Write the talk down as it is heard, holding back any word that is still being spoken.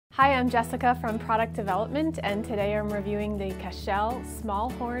Hi, I'm Jessica from Product Development, and today I'm reviewing the Cashel Small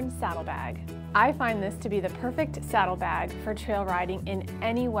Horn Saddlebag. I find this to be the perfect saddlebag for trail riding in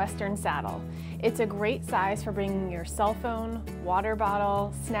any Western saddle. It's a great size for bringing your cell phone, water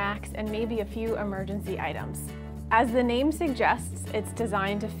bottle, snacks, and maybe a few emergency items. As the name suggests, it's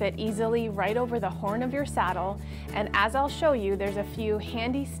designed to fit easily right over the horn of your saddle, and as I'll show you, there's a few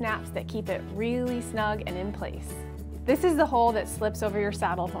handy snaps that keep it really snug and in place. This is the hole that slips over your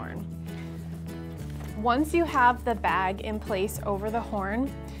saddle horn. Once you have the bag in place over the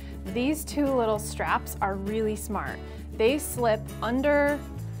horn, these two little straps are really smart. They slip under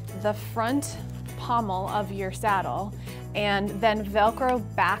the front pommel of your saddle and then Velcro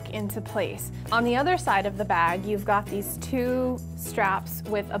back into place. On the other side of the bag, you've got these two straps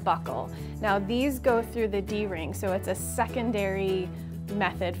with a buckle. Now these go through the D-ring, so it's a secondary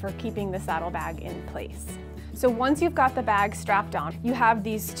method for keeping the saddlebag in place. So once you've got the bag strapped on, you have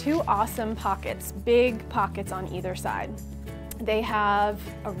these two awesome pockets, big pockets on either side. They have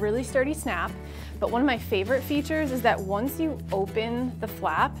a really sturdy snap, but one of my favorite features is that once you open the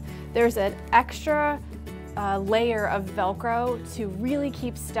flap, there's an extra layer of Velcro to really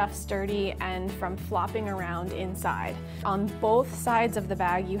keep stuff sturdy and from flopping around inside. On both sides of the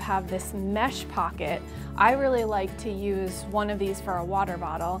bag, you have this mesh pocket. I really like to use one of these for a water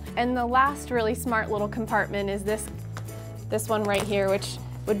bottle. And the last really smart little compartment is this one right here, which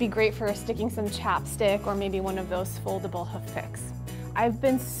would be great for sticking some chapstick or maybe one of those foldable hoof picks. I've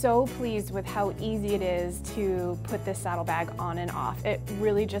been so pleased with how easy it is to put this saddlebag on and off. It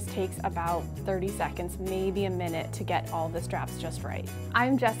really just takes about 30 seconds, maybe a minute, to get all the straps just right.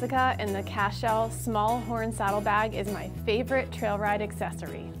 I'm Jessica, and the Cashel Small Horn Saddlebag is my favorite trail ride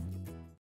accessory.